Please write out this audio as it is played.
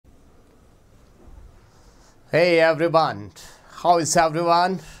Hey everyone, how is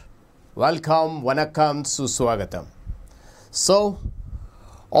everyone? Welcome, Vanakkam, Suswagatam. So,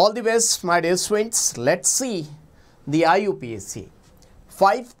 all the best, my dear students. Let's see the IUPAC.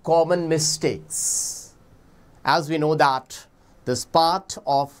 5 common mistakes. As we know that this part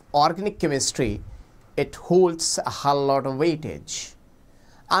of organic chemistry, it holds a whole lot of weightage.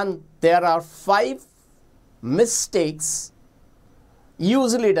 And there are 5 mistakes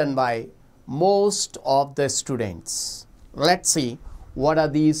usually done by most of the students. Let's see what are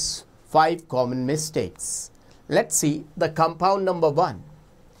these 5 common mistakes. Let's see the compound number 1.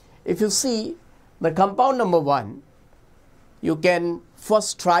 If you see the compound number 1, you can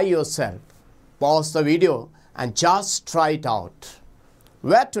first try yourself. Pause the video and just try it out.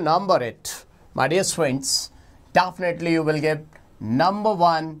 Where to number it? My dear friends, definitely you will get number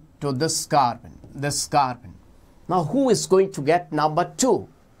 1 to this carbon. Now who is going to get number 2?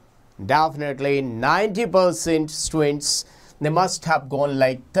 Definitely 90% students, they must have gone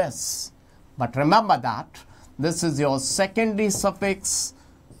like this. But remember that this is your secondary suffix,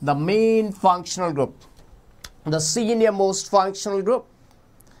 the main functional group, the senior most functional group.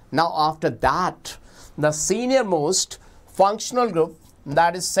 Now after that, the senior most functional group,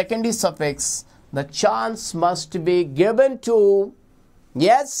 that is secondary suffix, the chance must be given to,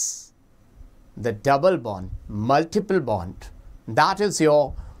 yes, the double bond, multiple bond. That is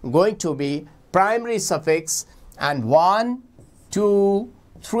your going to be primary suffix, and 1, 2,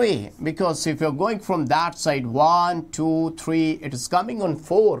 3, because if you're going from that side 1, 2, 3, it is coming on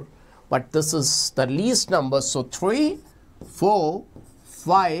 4, but this is the least number, so 3, 4,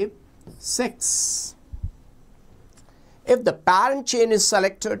 5, 6. If the parent chain is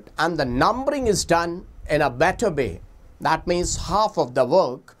selected and the numbering is done in a better way, that means half of the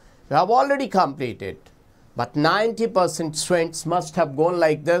work you have already completed. But 90% students must have gone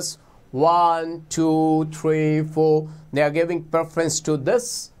like this. 1, 2, 3, 4. They are giving preference to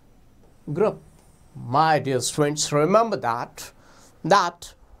this group. My dear students, remember that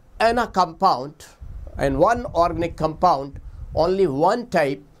in a compound, in one organic compound, only one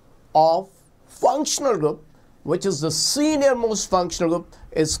type of functional group, which is the senior most functional group,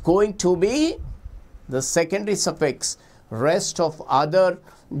 is going to be the secondary suffix. Rest of other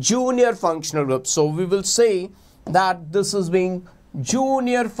junior functional groups. So we will say that this is being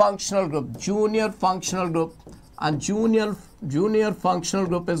junior functional group, and junior functional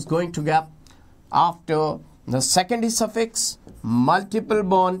group is going to get after the secondary suffix multiple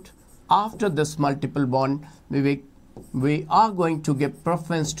bond. After this multiple bond, we are going to give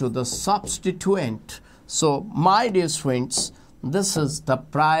preference to the substituent. So my dear friends, this is the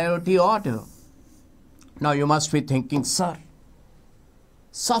priority order. Now you must be thinking, sir,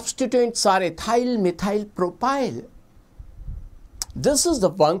 substituents are ethyl methyl propyl. This is the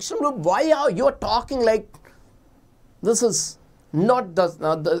functional group. Why are you talking like this is not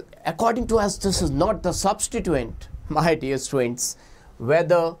the according to us, this is not the substituent? My dear students,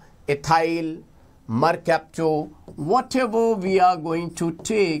 whether ethyl, mercapto, whatever we are going to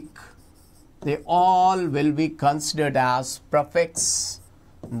take, they all will be considered as prefix,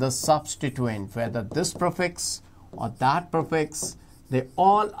 the substituent, whether this prefix or that prefix, they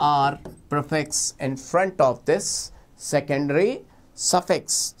all are prefix in front of this secondary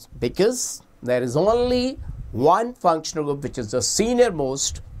suffix, because there is only one functional group, which is the senior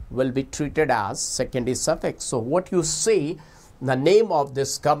most, will be treated as secondary suffix. So what you see, the name of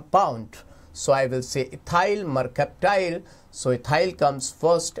this compound, so I will say ethyl mercaptyl. So ethyl comes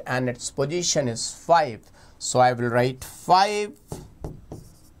first and its position is 5. So I will write 5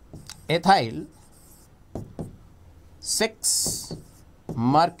 ethyl, 6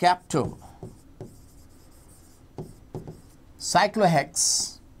 mercapto,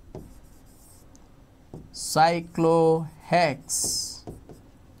 cyclohex,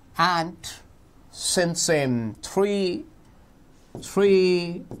 and syncene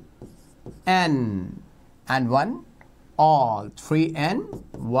 3N and 1 all, 3N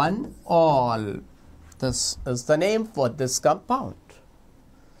 1 all. This is the name for this compound.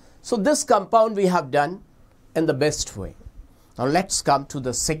 So this compound we have done in the best way. Now let's come to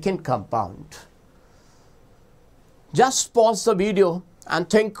the second compound. Just pause the video and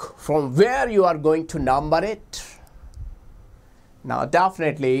think from where you are going to number it. Now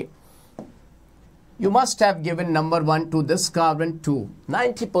definitely you must have given number 1 to this carbon 2.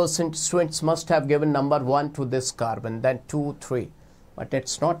 90% students must have given number 1 to this carbon, then 2, 3. But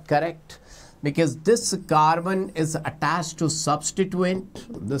it's not correct, because this carbon is attached to substituent,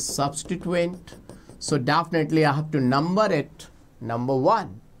 this substituent. So definitely I have to number it number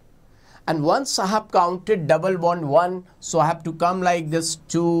 1. And once I have counted double bond 1, so I have to come like this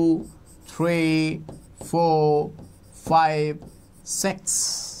 2, 3, 4, 5,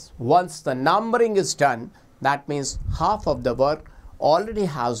 6. Once the numbering is done, that means half of the work already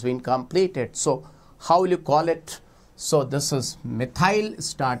has been completed. So how will you call it? So this is methyl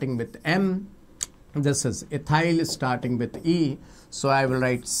starting with M. This is ethyl starting with E. So I will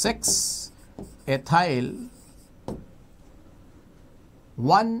write 6 ethyl,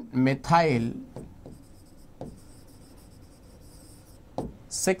 1 methyl,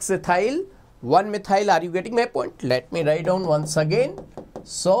 6 ethyl, 1 methyl. Are you getting my point? Let me write down once again.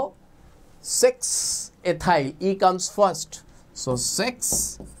 So 6 ethyl, E comes first. So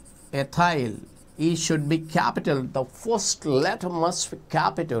 6 ethyl, E should be capital. The first letter must be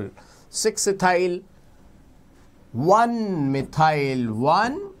capital. 6 ethyl, 1 methyl,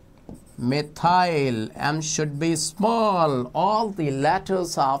 1 methyl, M should be small. All the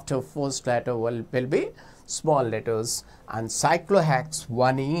letters after first letter will be small letters. And cyclohex,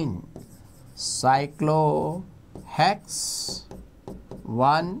 1 ene. Cyclohex,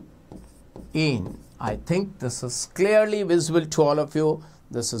 1 ene. I think this is clearly visible to all of you.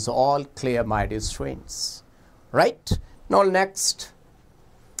 This is all clear, my dear students. Right? Now next,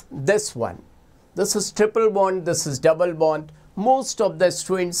 this one. This is triple bond, this is double bond. Most of the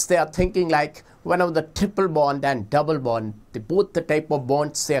students, they are thinking like whenever the triple bond and double bond, both the type of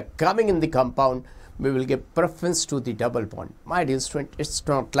bonds, they are coming in the compound, we will give preference to the double bond. My dear student, it's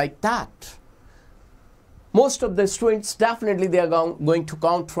not like that. Most of the students, definitely they are going to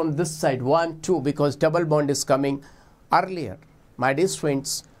count from this side 1, 2, because double bond is coming earlier. My dear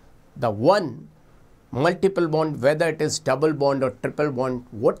students, the one multiple bond, whether it is double bond or triple bond,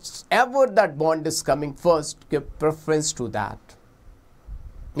 whatever that bond is coming first, give preference to that.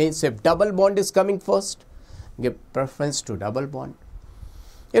 Means if double bond is coming first, give preference to double bond.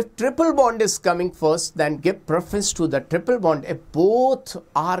 If triple bond is coming first, then give preference to the triple bond. If both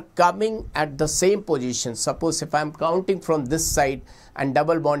are coming at the same position, suppose if I am counting from this side and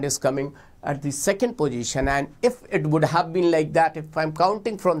double bond is coming at the second position, and if it would have been like that, if I am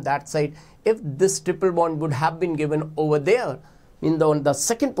counting from that side, if this triple bond would have been given over there on the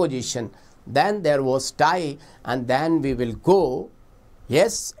second position, then there was tie, and then we will go,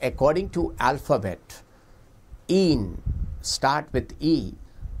 yes, according to alphabet. Ene start with E,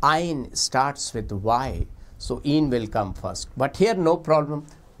 Ein starts with Y, so ene will come first. But here no problem.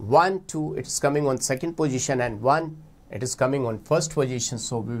 1, 2, it's coming on second position, and 1, it is coming on first position.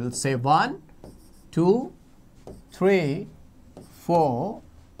 So we will say 1, 2, 3, 4,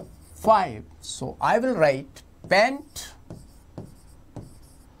 5. So I will write pent.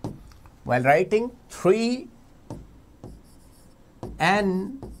 While writing 3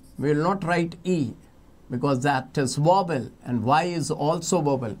 N, we will not write E, because that is vowel and Y is also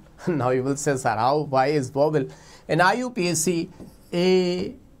vowel. Now you will say, sir, how Y is vowel? In IUPAC,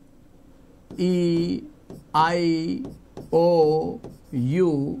 A, E, I, O,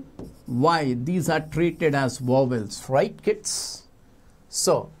 U, Y, these are treated as vowels, right kids?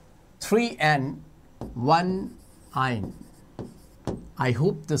 So 3N, 1 Ein. I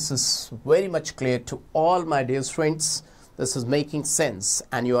hope this is very much clear to all my dear friends. This is making sense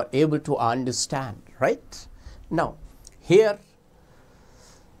and you are able to understand, right? Now, here,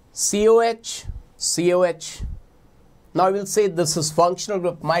 COH, COH. Now, I will say this is functional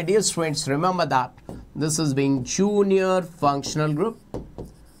group. My dear students, remember that this is being junior functional group.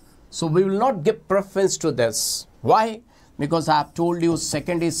 So, we will not give preference to this. Why? Because I have told you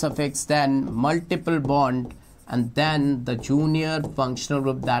secondary suffix, then multiple bond, and then the junior functional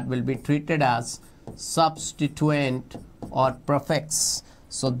group that will be treated as substituent or prefix.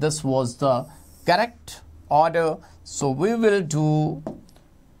 So this was the correct order. So we will do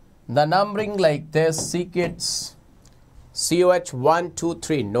the numbering like this. See kids, COH 1, 2,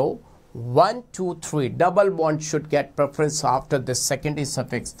 3. No, 1, 2, 3. Double bond should get preference after this secondary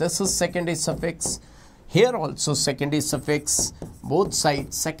suffix. This is secondary suffix. Here also secondary suffix. Both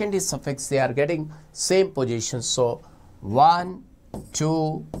sides secondary suffix, they are getting same position. So 1,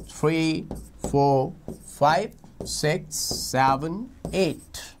 2, 3, 4, 5, 6, 7,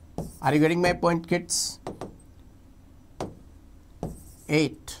 8. Are you getting my point, kids?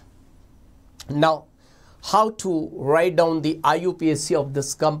 8. Now, how to write down the IUPAC of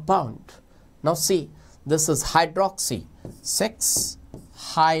this compound? Now see, this is hydroxy, 6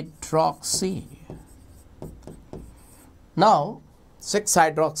 hydroxy. Now, 6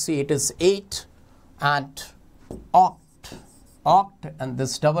 hydroxy, it is 8 and oct, and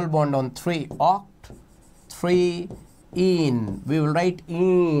this double bond on 3, oct, 3 ene. We will write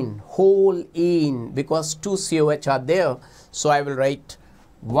ene, whole ene, because 2 COH are there. So I will write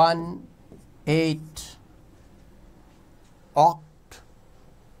 1, 8, oct,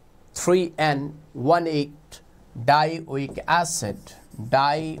 3N18 dioic acid.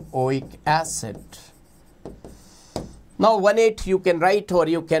 Now 1,8 you can write, or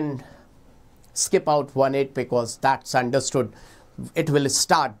you can skip out 1,8 because that's understood. It will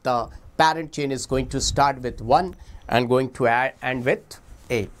start, the parent chain is going to start with 1 and going to end with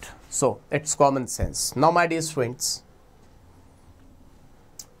 8. So it's common sense. Now my dear students,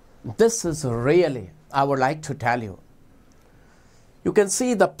 this is really, I would like to tell you, you can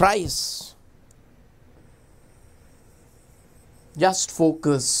see the price. Just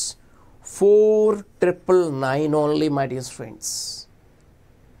focus, 4,999 only, my dear friends.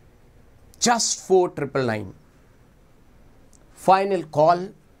 Just 4,999. Final call,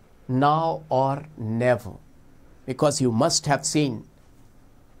 now or never. Because you must have seen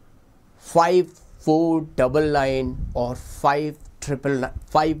 5,499 or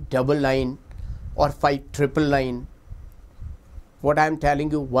 5,999 or 5,999. What I am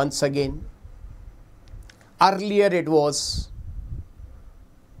telling you once again, earlier it was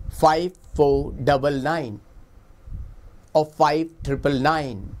 5,499 or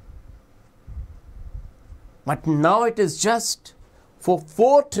 5,999, but now it is just for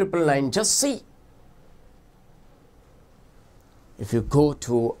 4,999. Just see, if you go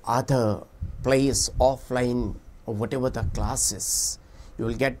to other place, offline or whatever the classes, you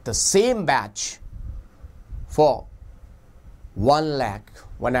will get the same batch for 1 lakh,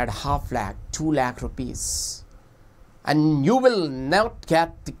 1.5 lakh, 2 lakh rupees. And you will not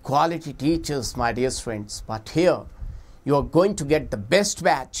get the quality teachers, my dear friends. But here, you are going to get the best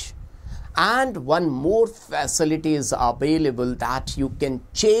batch. And one more facility is available, that you can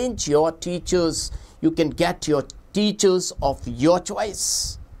change your teachers. You can get your teachers of your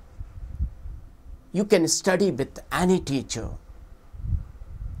choice. You can study with any teacher.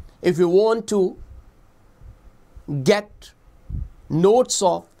 If you want to get notes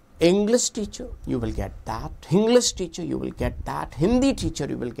of English teacher, you will get that. English teacher, you will get that. Hindi teacher,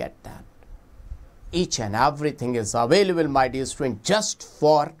 you will get that. Each and everything is available, my dear student, just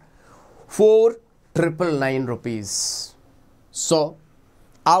for 4,999 rupees. So,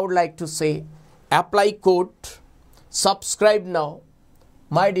 I would like to say, apply code, subscribe now.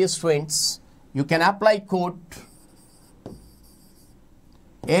 My dear students, you can apply code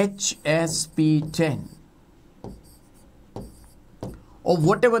HSP10 or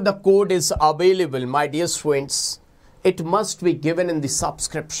whatever the code is available, my dear students. It must be given in the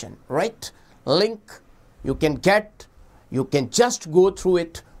subscription, right? Link you can get, you can just go through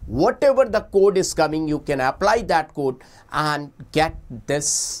it. Whatever the code is coming, you can apply that code and get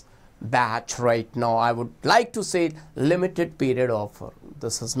this batch right now. I would like to say limited period offer.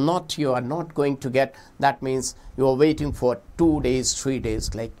 This is not, you are not going to get, that means you are waiting for 2 days, 3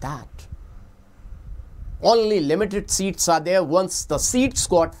 days like that. Only limited seats are there. Once the seats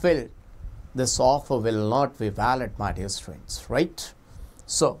got filled, this offer will not be valid, my dear friends, right?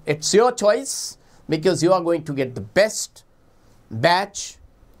 So it's your choice, because you are going to get the best batch.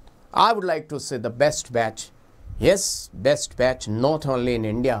 I would like to say the best batch. Yes, best batch, not only in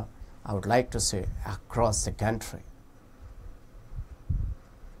India, I would like to say across the country.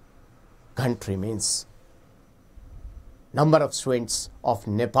 Country means number of students of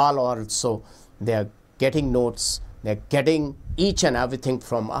Nepal also, they are getting notes, they are getting each and everything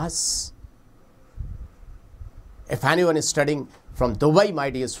from us. If anyone is studying from Dubai, my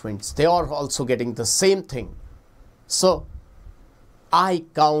dear students, they are also getting the same thing. So I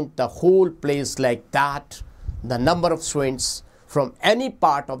count the whole place like that, the number of students from any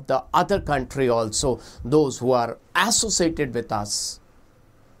part of the other country also, those who are associated with us,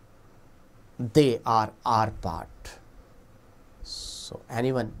 they are our part. So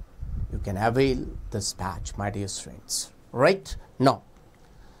anyone, you can avail this batch, my dear students, right? Now,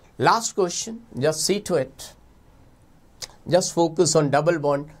 last question, just see to it. Just focus on double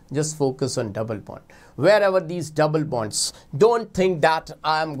bond, just focus on double bond. Wherever these double bonds, don't think that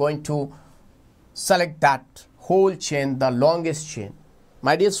I am going to select that whole chain, the longest chain.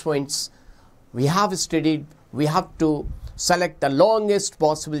 My dear students, we have studied, we have to select the longest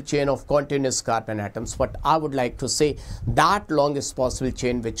possible chain of continuous carbon atoms, but I would like to say that longest possible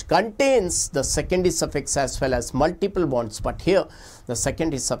chain which contains the secondary suffix as well as multiple bonds. But here the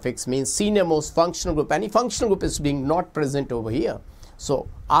secondary suffix means senior most functional group. Any functional group is being not present over here. So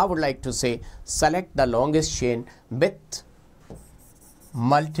I would like to say select the longest chain with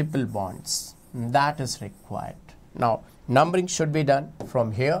multiple bonds. That is required. Now numbering should be done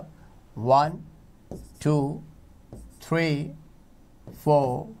from here. 1, 2, 3,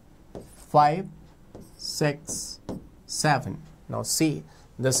 4, 5, 6, 7. Now see,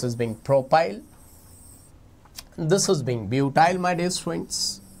 this is being propyl, this is being butyl, my dear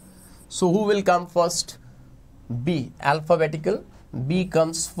friends. So who will come first? B, alphabetical. B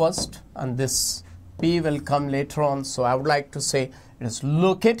comes first and this P will come later on. So I would like to say it is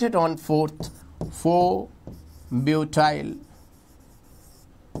located on 4th, 4-butyl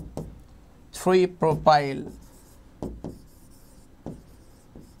 3-propyl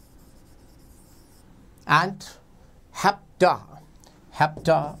and hepta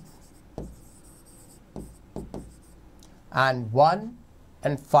and 1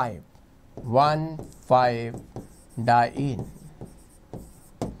 and 5, 1,5-diene.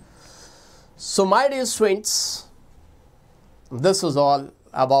 So my dear students, this is all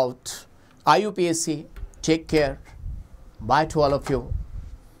about IUPAC. Take care. Bye to all of you.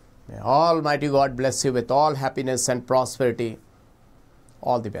 May Almighty God bless you with all happiness and prosperity.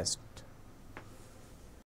 All the best.